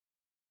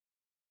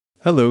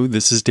Hello,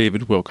 this is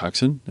David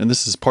Wilcoxon, and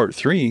this is part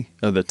 3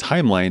 of the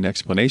timeline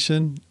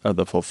explanation of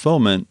the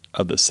fulfillment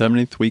of the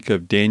 70th week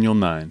of Daniel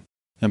 9.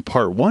 In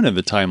part 1 of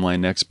the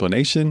timeline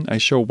explanation, I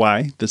show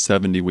why the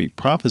 70-week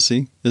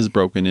prophecy is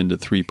broken into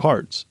 3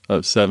 parts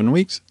of 7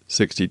 weeks,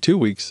 62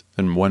 weeks,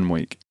 and 1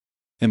 week.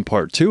 In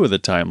part 2 of the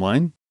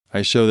timeline,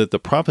 I show that the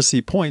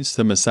prophecy points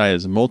to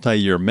Messiah's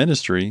multi-year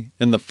ministry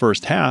in the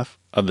first half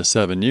of the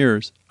 7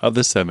 years of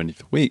the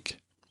 70th week.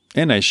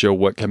 And I show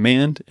what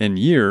command and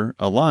year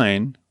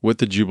align with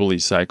the Jubilee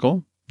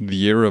cycle, the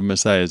year of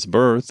Messiah's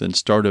birth and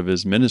start of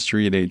his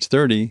ministry at age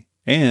 30,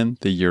 and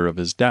the year of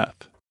his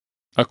death.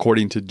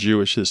 According to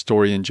Jewish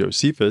historian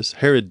Josephus,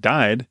 Herod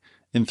died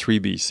in 3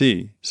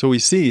 BC, so we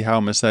see how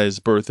Messiah's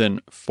birth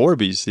in 4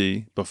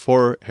 BC,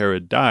 before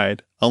Herod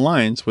died,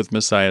 aligns with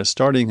Messiah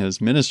starting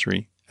his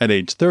ministry at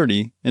age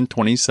 30 in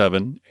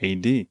 27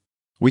 AD.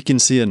 We can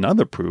see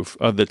another proof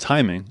of the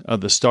timing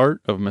of the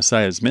start of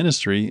Messiah's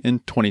ministry in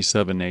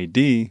 27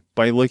 AD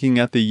by looking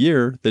at the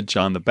year that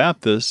John the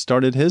Baptist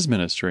started his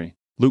ministry.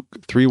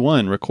 Luke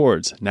 3:1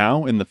 records,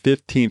 "Now in the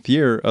 15th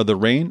year of the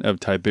reign of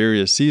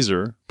Tiberius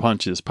Caesar,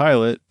 Pontius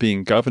Pilate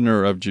being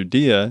governor of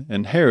Judea,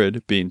 and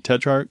Herod being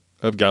tetrarch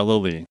of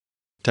Galilee."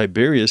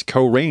 Tiberius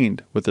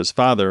co-reigned with his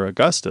father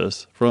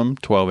Augustus from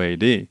 12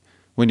 AD.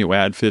 When you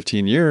add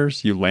 15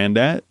 years, you land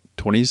at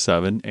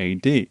 27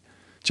 AD.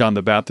 John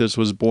the Baptist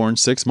was born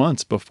 6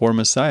 months before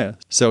Messiah,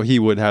 so he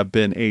would have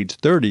been age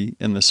 30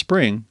 in the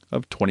spring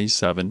of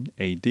 27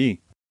 AD.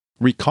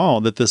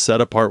 Recall that the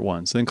set-apart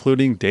ones,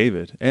 including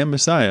David and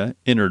Messiah,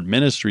 entered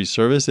ministry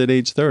service at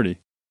age 30.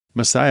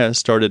 Messiah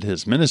started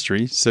his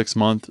ministry 6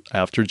 months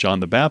after John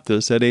the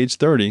Baptist at age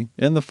 30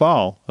 in the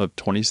fall of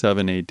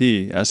 27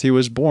 AD, as he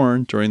was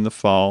born during the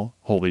fall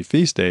holy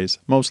feast days,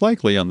 most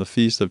likely on the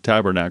Feast of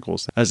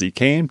Tabernacles, as he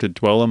came to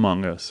dwell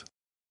among us.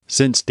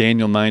 Since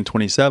Daniel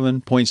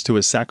 9:27 points to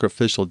his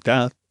sacrificial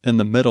death in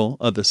the middle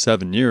of the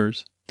 7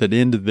 years that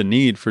ended the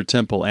need for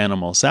temple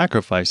animal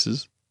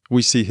sacrifices,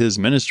 we see his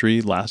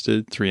ministry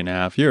lasted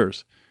 3.5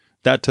 years.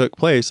 That took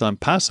place on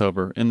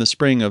Passover in the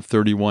spring of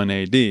 31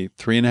 AD,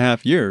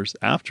 3.5 years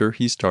after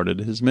he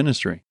started his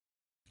ministry.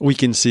 We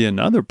can see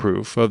another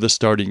proof of the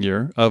starting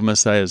year of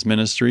Messiah's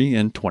ministry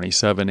in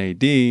 27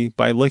 AD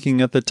by looking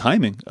at the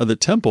timing of the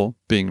temple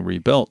being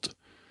rebuilt.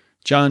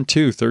 John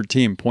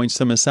 2:13 points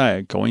to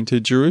Messiah going to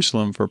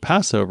Jerusalem for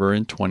Passover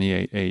in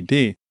 28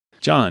 AD.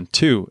 John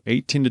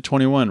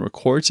 2:18-21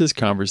 records his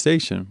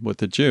conversation with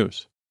the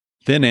Jews.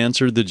 "Then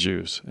answered the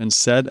Jews, and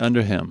said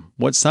unto him,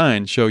 What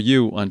sign show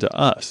you unto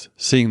us,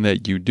 seeing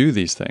that you do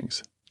these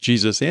things?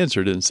 Jesus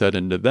answered and said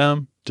unto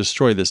them,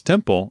 Destroy this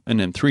temple,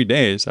 and in 3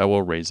 days I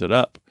will raise it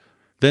up.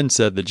 Then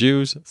said the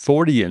Jews,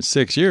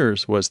 46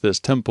 years was this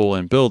temple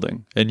in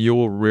building, and you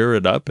will rear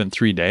it up in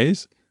 3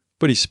 days?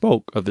 But he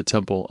spoke of the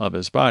temple of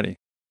his body."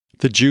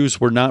 The Jews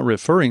were not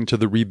referring to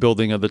the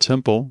rebuilding of the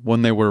temple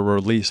when they were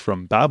released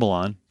from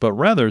Babylon, but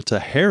rather to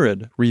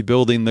Herod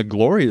rebuilding the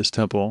glorious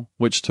temple,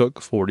 which took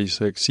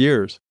 46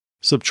 years.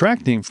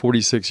 Subtracting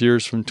 46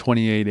 years from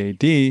 28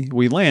 AD,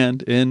 we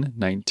land in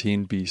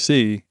 19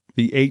 BC,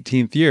 the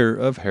 18th year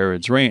of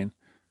Herod's reign.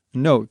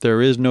 Note, there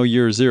is no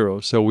year 0,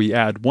 so we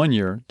add 1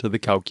 year to the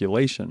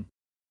calculation.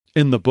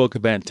 In the Book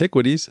of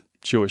Antiquities,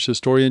 Jewish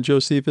historian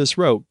Josephus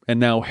wrote, "And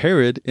now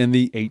Herod, in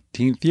the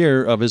 18th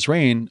year of his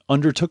reign,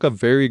 undertook a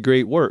very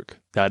great work,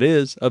 that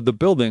is, of the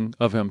building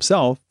of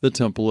himself the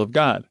temple of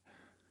God."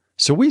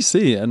 So we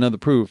see another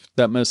proof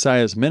that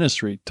Messiah's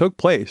ministry took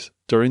place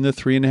during the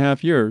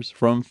 3.5 years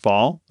from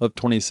fall of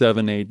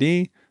 27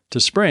 AD to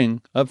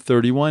spring of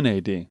 31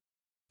 AD.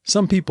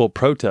 Some people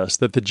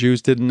protest that the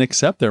Jews didn't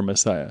accept their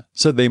Messiah,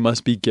 so they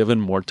must be given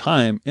more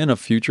time in a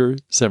future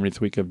 70th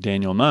week of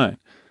Daniel 9.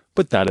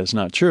 But that is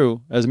not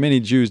true, as many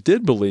Jews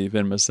did believe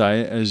in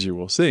Messiah, as you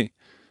will see.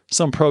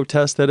 Some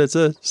protest that it's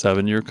a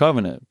 7-year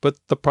covenant, but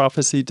the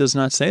prophecy does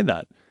not say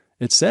that.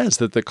 It says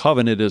that the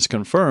covenant is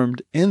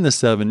confirmed in the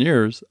 7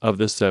 years of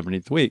the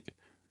 70th week.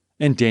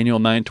 And Daniel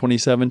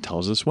 9:27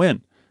 tells us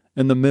when,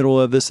 in the middle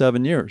of the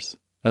 7 years,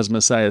 as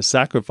Messiah's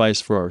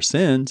sacrifice for our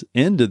sins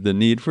ended the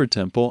need for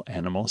temple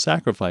animal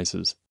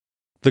sacrifices.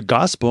 The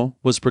gospel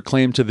was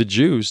proclaimed to the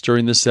Jews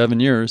during the 7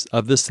 years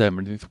of the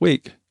 70th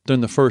week.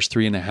 During the first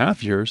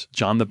 3.5 years,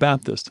 John the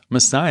Baptist,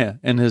 Messiah,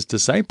 and his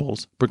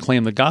disciples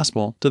proclaimed the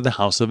gospel to the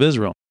house of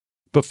Israel.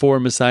 Before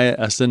Messiah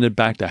ascended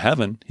back to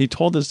heaven, he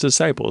told his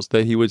disciples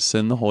that he would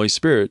send the Holy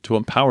Spirit to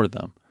empower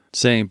them,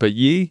 saying, "But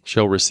ye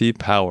shall receive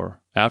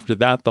power. After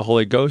that the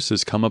Holy Ghost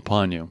is come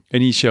upon you,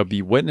 and ye shall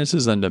be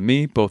witnesses unto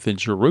me both in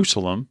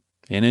Jerusalem,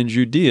 and in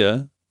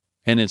Judea,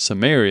 and in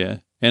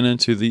Samaria, and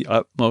unto the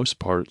utmost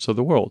parts of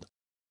the world."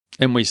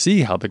 And we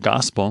see how the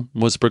gospel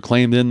was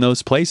proclaimed in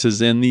those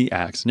places in the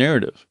Acts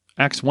narrative.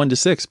 Acts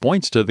 1-6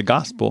 points to the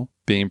gospel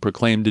being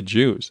proclaimed to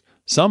Jews,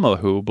 some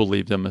of who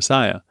believed in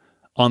Messiah.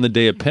 On the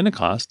day of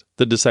Pentecost,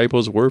 the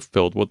disciples were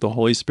filled with the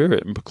Holy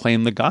Spirit and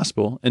proclaimed the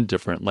gospel in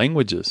different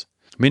languages.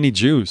 Many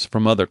Jews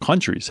from other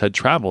countries had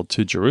traveled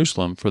to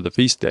Jerusalem for the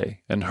feast day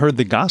and heard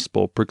the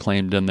gospel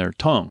proclaimed in their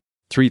tongue.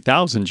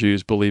 3,000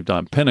 Jews believed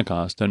on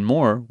Pentecost, and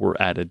more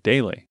were added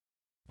daily.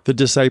 The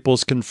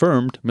disciples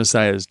confirmed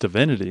Messiah's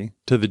divinity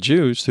to the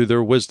Jews through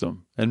their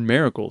wisdom and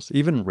miracles,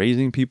 even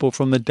raising people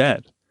from the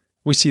dead.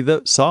 We see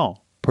that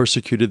Saul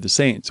persecuted the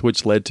saints,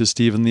 which led to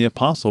Stephen the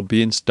Apostle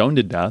being stoned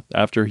to death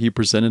after he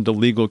presented a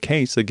legal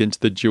case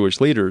against the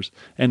Jewish leaders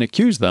and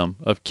accused them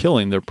of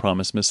killing their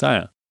promised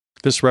Messiah.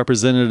 This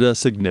represented a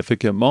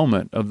significant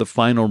moment of the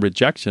final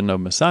rejection of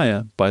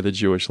Messiah by the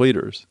Jewish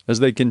leaders, as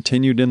they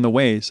continued in the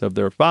ways of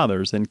their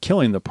fathers and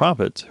killing the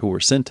prophets who were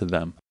sent to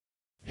them.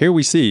 Here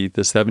we see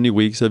the 70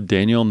 weeks of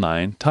Daniel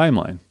 9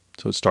 timeline.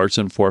 So it starts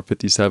in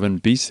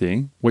 457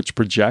 BC, which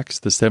projects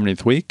the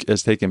 70th week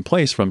as taking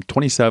place from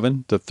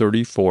 27 to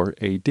 34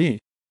 AD.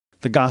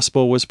 The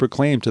gospel was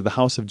proclaimed to the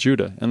house of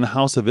Judah and the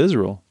house of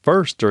Israel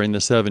first during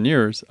the 7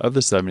 years of the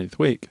 70th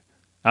week.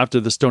 After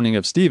the stoning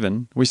of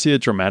Stephen, we see a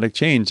dramatic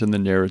change in the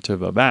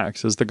narrative of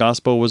Acts as the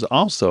gospel was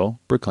also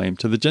proclaimed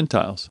to the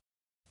Gentiles.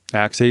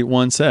 Acts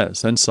 8:1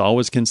 says, "And Saul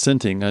was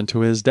consenting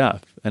unto his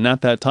death, and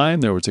at that time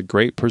there was a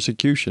great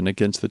persecution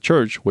against the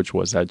church which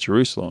was at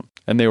Jerusalem,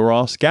 and they were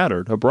all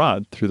scattered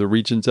abroad through the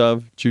regions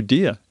of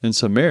Judea and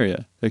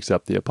Samaria,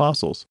 except the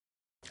apostles."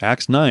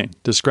 Acts 9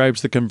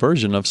 describes the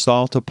conversion of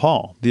Saul to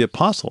Paul, the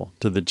apostle,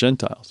 to the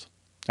Gentiles.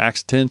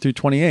 Acts 10 through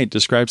 28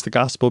 describes the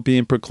gospel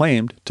being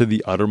proclaimed to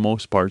the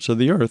uttermost parts of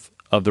the earth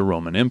of the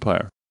Roman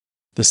Empire.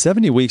 The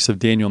 70 weeks of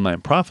Daniel 9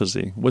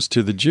 prophecy was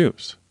to the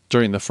Jews.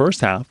 During the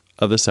first half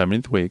of the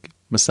 70th week,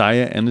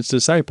 Messiah and his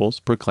disciples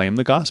proclaimed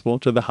the gospel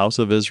to the house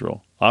of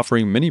Israel,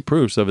 offering many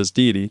proofs of his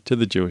deity to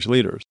the Jewish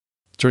leaders.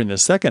 During the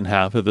second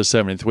half of the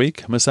 70th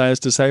week, Messiah's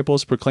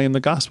disciples proclaimed the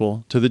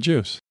gospel to the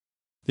Jews.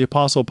 The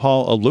Apostle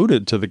Paul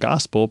alluded to the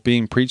gospel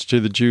being preached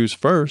to the Jews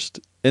first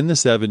in the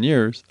 7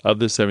 years of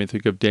the 70th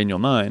week of Daniel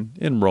 9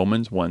 in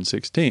Romans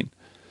 1:16.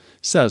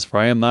 Says, "For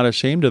I am not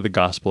ashamed of the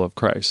gospel of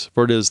Christ,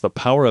 for it is the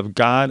power of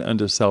God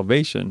unto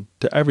salvation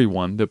to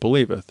everyone that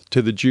believeth,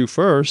 to the Jew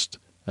first,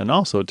 and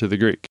also to the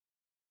Greek."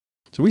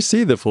 So we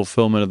see the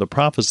fulfillment of the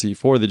prophecy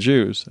for the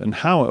Jews and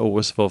how it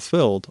was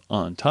fulfilled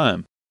on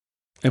time.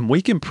 And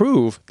we can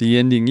prove the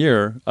ending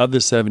year of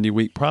the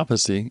 70-week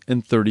prophecy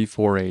in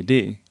 34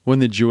 AD, when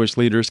the Jewish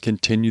leaders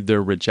continued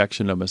their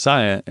rejection of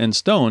Messiah and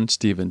stoned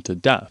Stephen to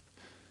death.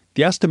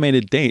 The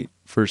estimated date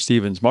for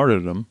Stephen's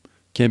martyrdom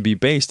can be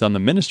based on the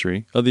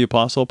ministry of the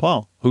Apostle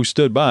Paul, who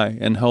stood by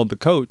and held the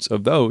coats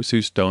of those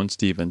who stoned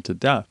Stephen to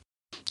death.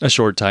 A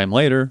short time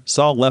later,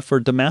 Saul left for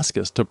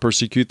Damascus to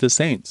persecute the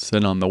saints,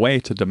 and on the way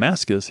to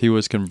Damascus he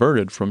was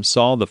converted from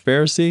Saul the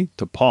Pharisee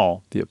to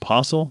Paul, the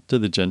apostle to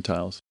the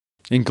Gentiles.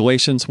 In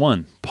Galatians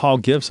 1, Paul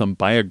gives some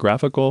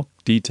biographical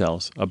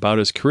details about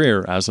his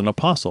career as an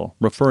apostle,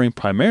 referring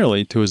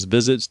primarily to his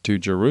visits to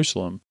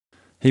Jerusalem.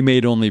 He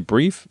made only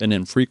brief and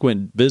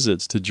infrequent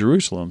visits to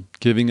Jerusalem,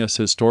 giving us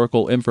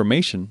historical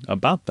information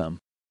about them.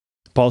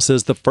 Paul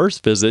says the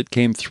first visit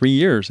came 3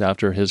 years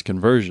after his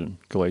conversion.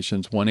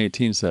 Galatians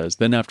 1:18 says,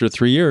 "Then after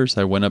 3 years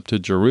I went up to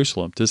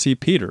Jerusalem to see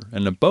Peter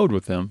and abode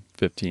with him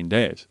 15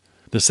 days.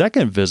 The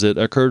second visit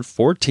occurred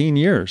 14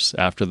 years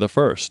after the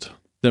first.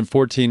 Then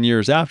 14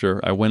 years after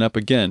I went up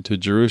again to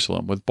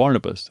Jerusalem with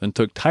Barnabas and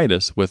took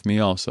Titus with me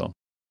also."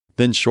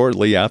 Then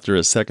shortly after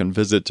his second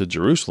visit to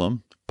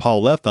Jerusalem,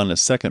 Paul left on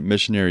his second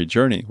missionary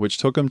journey, which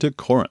took him to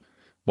Corinth.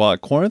 While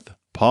at Corinth,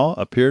 Paul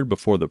appeared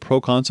before the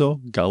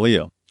proconsul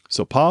Gallio.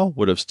 So Paul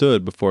would have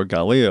stood before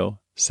Gallio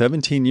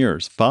 17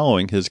 years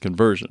following his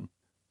conversion.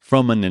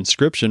 From an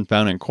inscription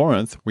found in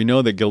Corinth, we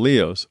know that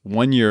Gallio's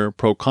 1-year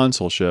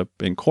proconsulship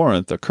in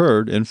Corinth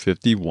occurred in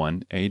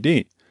 51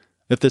 AD.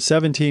 If the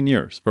 17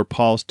 years for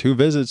Paul's 2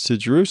 visits to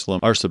Jerusalem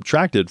are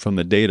subtracted from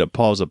the date of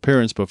Paul's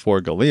appearance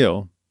before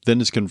Gallio, then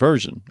his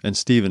conversion and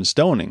Stephen's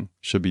stoning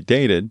should be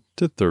dated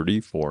to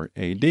 34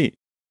 AD.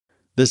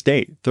 This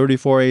date,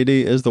 34 AD,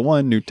 is the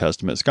one New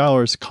Testament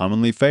scholars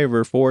commonly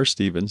favor for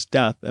Stephen's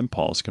death and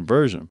Paul's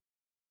conversion.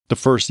 The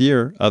first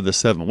year of the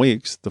 7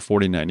 weeks, the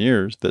 49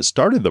 years, that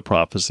started the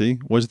prophecy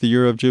was the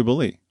year of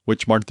Jubilee,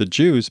 which marked the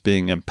Jews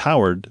being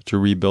empowered to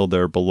rebuild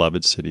their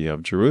beloved city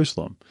of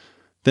Jerusalem.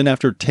 Then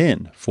after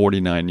 10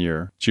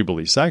 49-year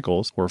Jubilee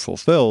cycles were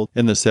fulfilled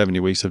in the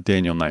 70 weeks of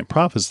Daniel 9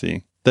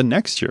 prophecy, the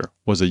next year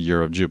was a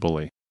year of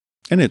Jubilee.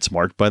 And it's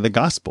marked by the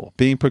gospel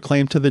being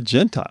proclaimed to the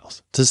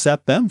Gentiles to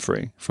set them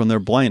free from their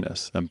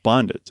blindness and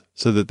bondage,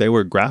 so that they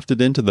were grafted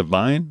into the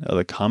vine of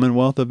the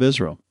commonwealth of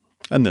Israel.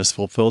 And this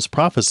fulfills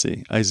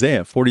prophecy.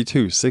 Isaiah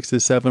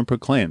 42:6-7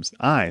 proclaims,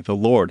 "I, the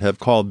Lord, have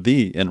called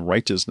thee in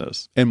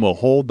righteousness, and will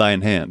hold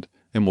thine hand,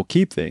 and will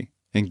keep thee,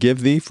 and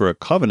give thee for a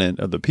covenant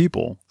of the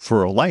people,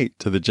 for a light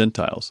to the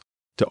Gentiles,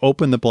 to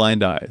open the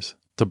blind eyes,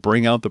 to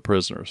bring out the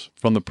prisoners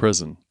from the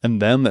prison,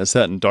 and them that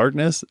sat in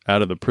darkness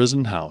out of the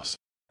prison house."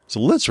 So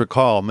let's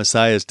recall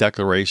Messiah's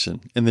declaration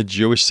in the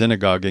Jewish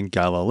synagogue in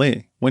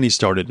Galilee when he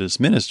started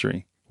his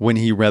ministry, when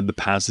he read the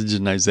passage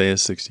in Isaiah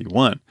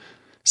 61.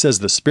 It says,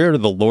 "The Spirit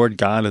of the Lord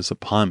God is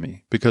upon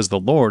me, because the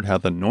Lord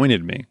hath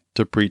anointed me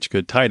to preach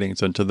good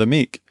tidings unto the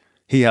meek.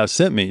 He hath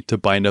sent me to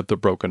bind up the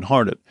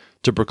brokenhearted,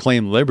 to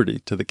proclaim liberty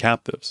to the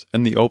captives,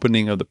 and the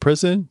opening of the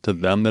prison to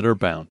them that are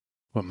bound."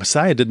 Well,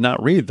 Messiah did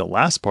not read the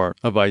last part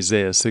of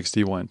Isaiah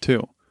 61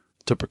 too.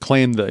 to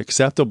proclaim the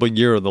acceptable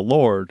year of the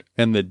Lord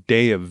and the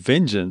day of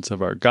vengeance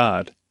of our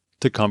God,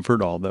 to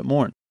comfort all that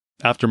mourn.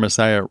 After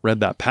Messiah read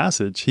that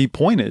passage, he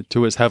pointed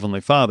to his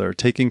heavenly Father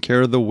taking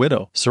care of the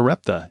widow,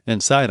 Sarepta,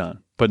 in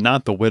Sidon, but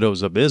not the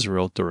widows of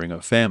Israel during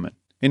a famine.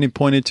 And he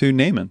pointed to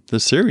Naaman, the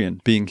Syrian,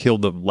 being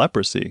healed of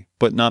leprosy,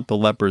 but not the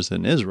lepers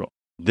in Israel.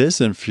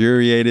 This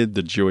infuriated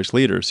the Jewish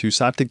leaders who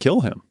sought to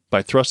kill him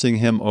by thrusting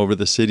him over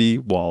the city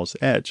wall's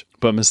edge.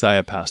 But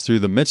Messiah passed through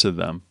the midst of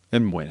them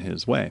and went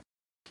his way.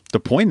 The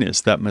point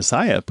is that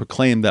Messiah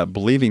proclaimed that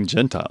believing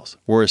Gentiles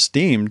were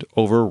esteemed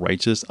over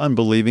righteous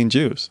unbelieving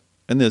Jews,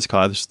 and this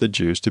caused the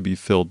Jews to be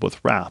filled with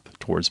wrath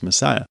towards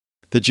Messiah.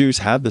 The Jews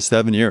had the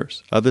 7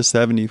 years of the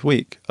 70th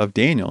week of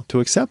Daniel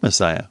to accept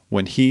Messiah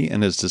when he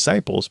and his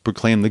disciples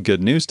proclaimed the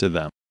good news to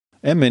them.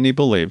 And many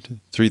believed,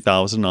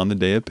 3,000 on the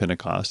day of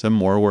Pentecost, and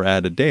more were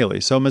added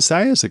daily. So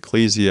Messiah's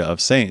ecclesia of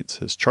saints,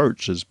 his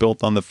church, is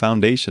built on the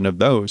foundation of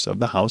those of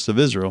the house of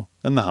Israel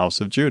and the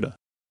house of Judah.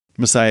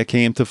 Messiah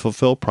came to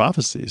fulfill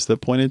prophecies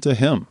that pointed to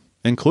him,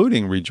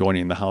 including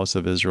rejoining the house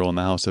of Israel and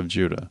the house of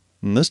Judah.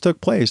 And this took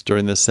place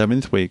during the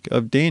 7th week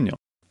of Daniel.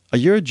 A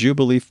year of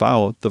Jubilee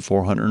followed the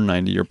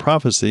 490-year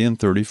prophecy in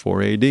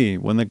 34 AD,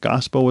 when the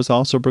gospel was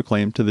also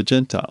proclaimed to the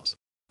Gentiles.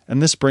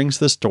 And this brings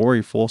the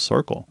story full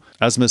circle,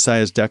 as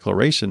Messiah's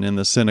declaration in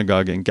the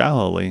synagogue in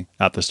Galilee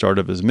at the start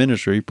of his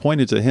ministry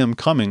pointed to him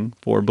coming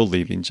for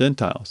believing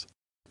Gentiles.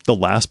 The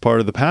last part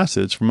of the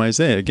passage from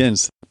Isaiah again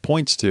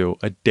points to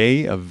a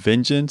day of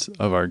vengeance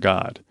of our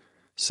God.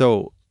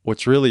 So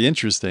what's really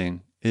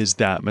interesting is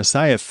that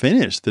Messiah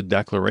finished the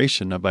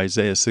declaration of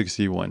Isaiah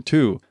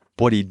 61:2,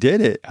 but he did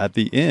it at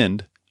the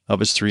end of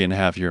his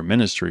 3.5-year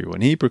ministry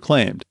when he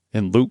proclaimed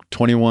in Luke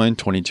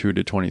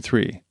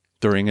 21:22-23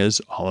 during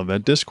his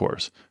Olivet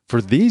Discourse,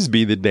 "For these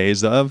be the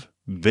days of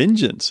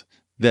vengeance,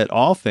 that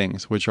all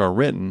things which are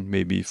written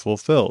may be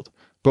fulfilled.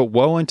 But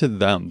woe unto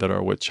them that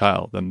are with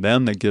child, and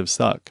them that give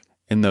suck,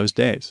 in those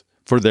days.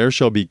 For there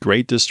shall be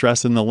great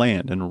distress in the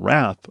land, and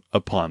wrath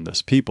upon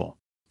this people."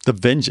 The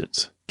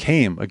vengeance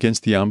came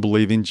against the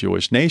unbelieving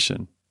Jewish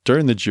nation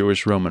during the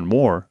Jewish-Roman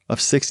War of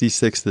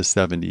 66 to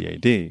 70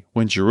 AD,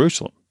 when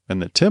Jerusalem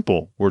and the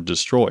temple were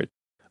destroyed,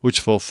 which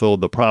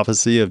fulfilled the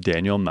prophecy of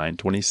Daniel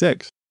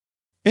 9:26.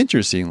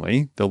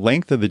 Interestingly, the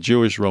length of the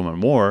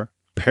Jewish-Roman War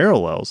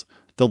parallels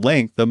the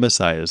length of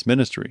Messiah's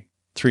ministry,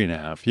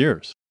 3.5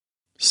 years.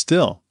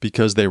 Still,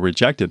 because they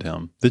rejected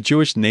him, the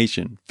Jewish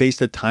nation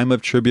faced a time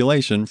of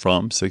tribulation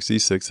from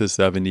 66 to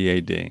 70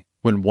 AD,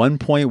 when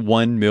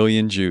 1.1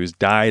 million Jews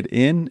died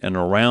in and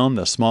around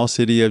the small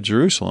city of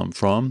Jerusalem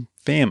from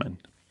famine,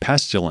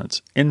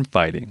 pestilence,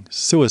 infighting,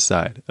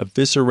 suicide,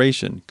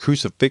 evisceration,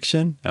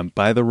 crucifixion, and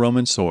by the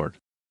Roman sword.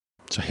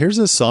 So here's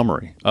a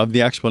summary of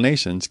the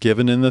explanations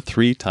given in the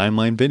 3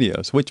 timeline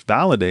videos, which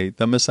validate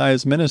that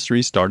Messiah's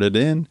ministry started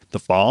in the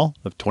fall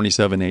of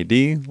 27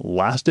 AD,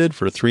 lasted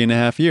for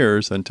 3.5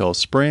 years until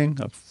spring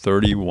of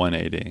 31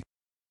 AD.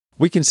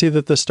 We can see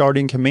that the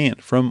starting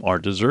command from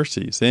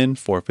Artaxerxes in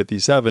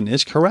 457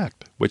 is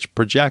correct, which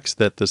projects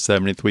that the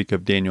 70th week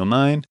of Daniel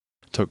 9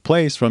 took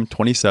place from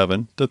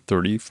 27 to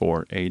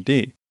 34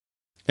 AD.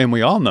 And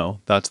we all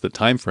know that's the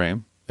time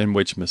frame in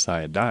which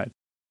Messiah died.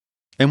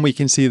 And we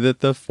can see that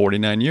the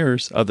 49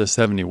 years of the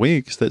 70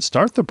 weeks that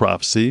start the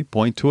prophecy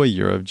point to a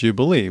year of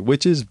Jubilee,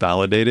 which is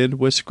validated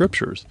with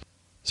scriptures.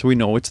 So we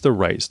know it's the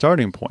right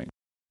starting point.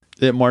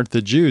 It marked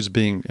the Jews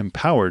being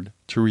empowered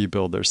to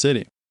rebuild their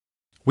city.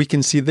 We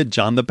can see that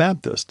John the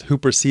Baptist, who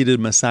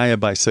preceded Messiah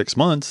by 6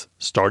 months,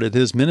 started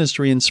his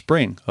ministry in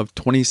spring of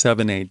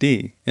 27 AD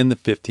in the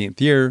 15th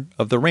year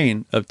of the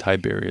reign of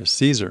Tiberius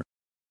Caesar.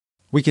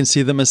 We can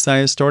see that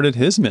Messiah started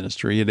his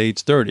ministry at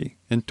age 30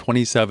 in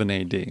 27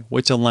 AD,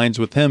 which aligns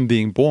with him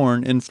being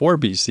born in 4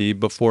 BC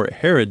before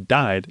Herod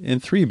died in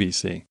 3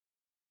 BC.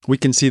 We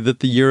can see that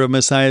the year of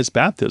Messiah's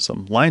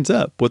baptism lines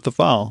up with the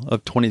fall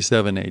of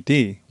 27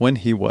 AD when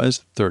he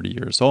was 30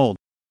 years old.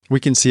 We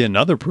can see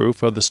another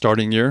proof of the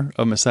starting year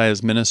of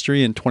Messiah's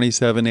ministry in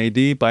 27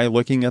 AD by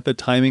looking at the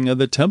timing of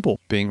the temple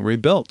being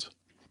rebuilt.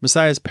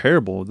 Messiah's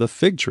parable of the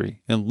fig tree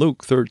in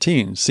Luke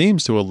 13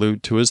 seems to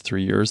allude to his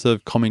 3 years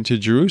of coming to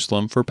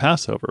Jerusalem for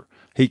Passover.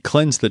 He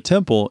cleansed the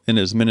temple in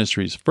his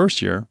ministry's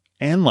first year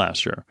and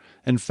last year,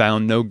 and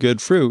found no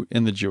good fruit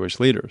in the Jewish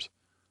leaders.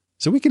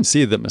 So we can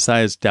see that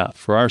Messiah's death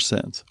for our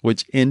sins,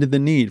 which ended the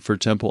need for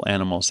temple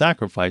animal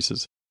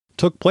sacrifices,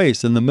 took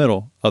place in the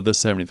middle of the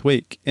 70th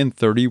week in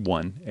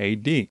 31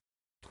 AD.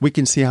 We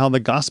can see how the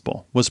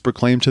gospel was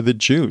proclaimed to the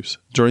Jews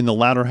during the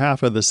latter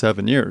half of the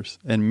 7 years,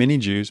 and many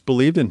Jews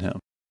believed in him.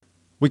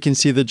 We can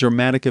see the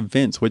dramatic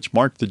events which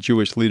marked the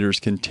Jewish leaders'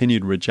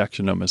 continued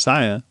rejection of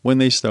Messiah when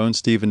they stoned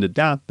Stephen to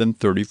death in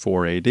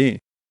 34 AD.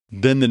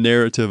 Then the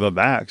narrative of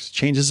Acts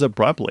changes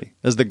abruptly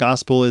as the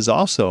gospel is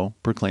also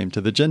proclaimed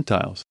to the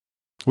Gentiles.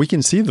 We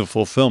can see the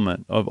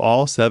fulfillment of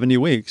all 70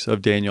 weeks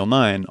of Daniel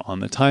 9 on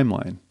the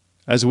timeline,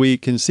 as we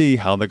can see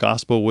how the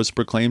gospel was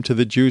proclaimed to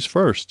the Jews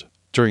first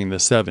during the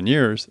 7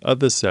 years of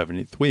the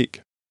 70th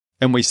week.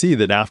 And we see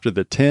that after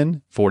the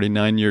 10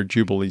 49-year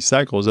Jubilee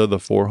cycles of the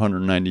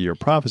 490-year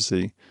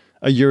prophecy,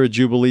 A year of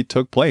Jubilee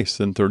took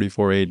place in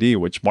 34 AD,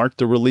 which marked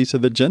the release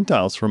of the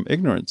Gentiles from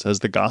ignorance as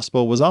the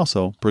gospel was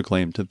also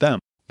proclaimed to them.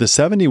 The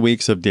 70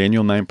 weeks of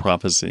Daniel 9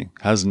 prophecy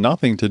has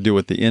nothing to do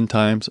with the end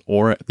times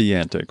or the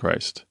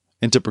Antichrist.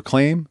 And to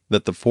proclaim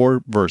that the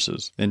 4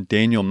 verses in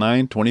Daniel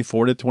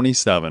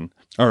 9:24-27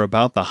 are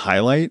about the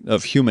highlight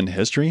of human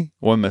history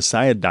when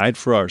Messiah died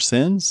for our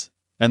sins,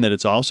 and that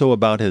it's also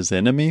about his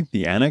enemy,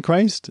 the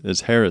Antichrist,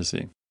 is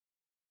heresy.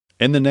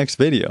 In the next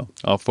video,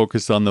 I'll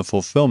focus on the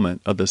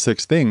fulfillment of the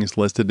 6 things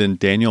listed in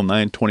Daniel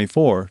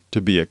 9:24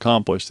 to be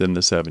accomplished in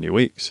the 70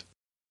 weeks.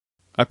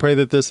 I pray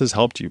that this has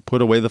helped you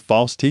put away the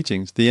false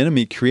teachings the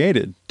enemy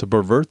created to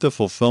pervert the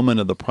fulfillment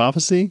of the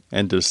prophecy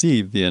and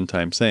deceive the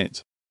end-time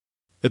saints.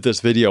 If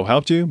this video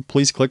helped you,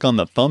 please click on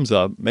the thumbs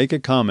up, make a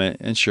comment,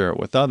 and share it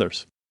with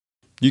others.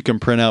 You can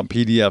print out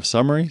PDF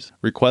summaries,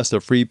 request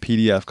a free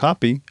PDF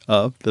copy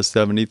of the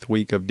 70th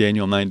week of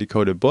Daniel 9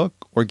 Decoded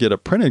book, or get a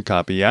printed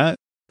copy at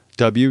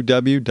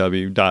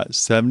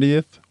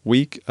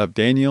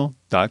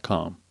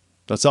www.70thweekofdaniel.com.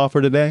 That's all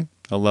for today.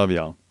 I love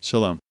y'all.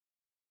 Shalom.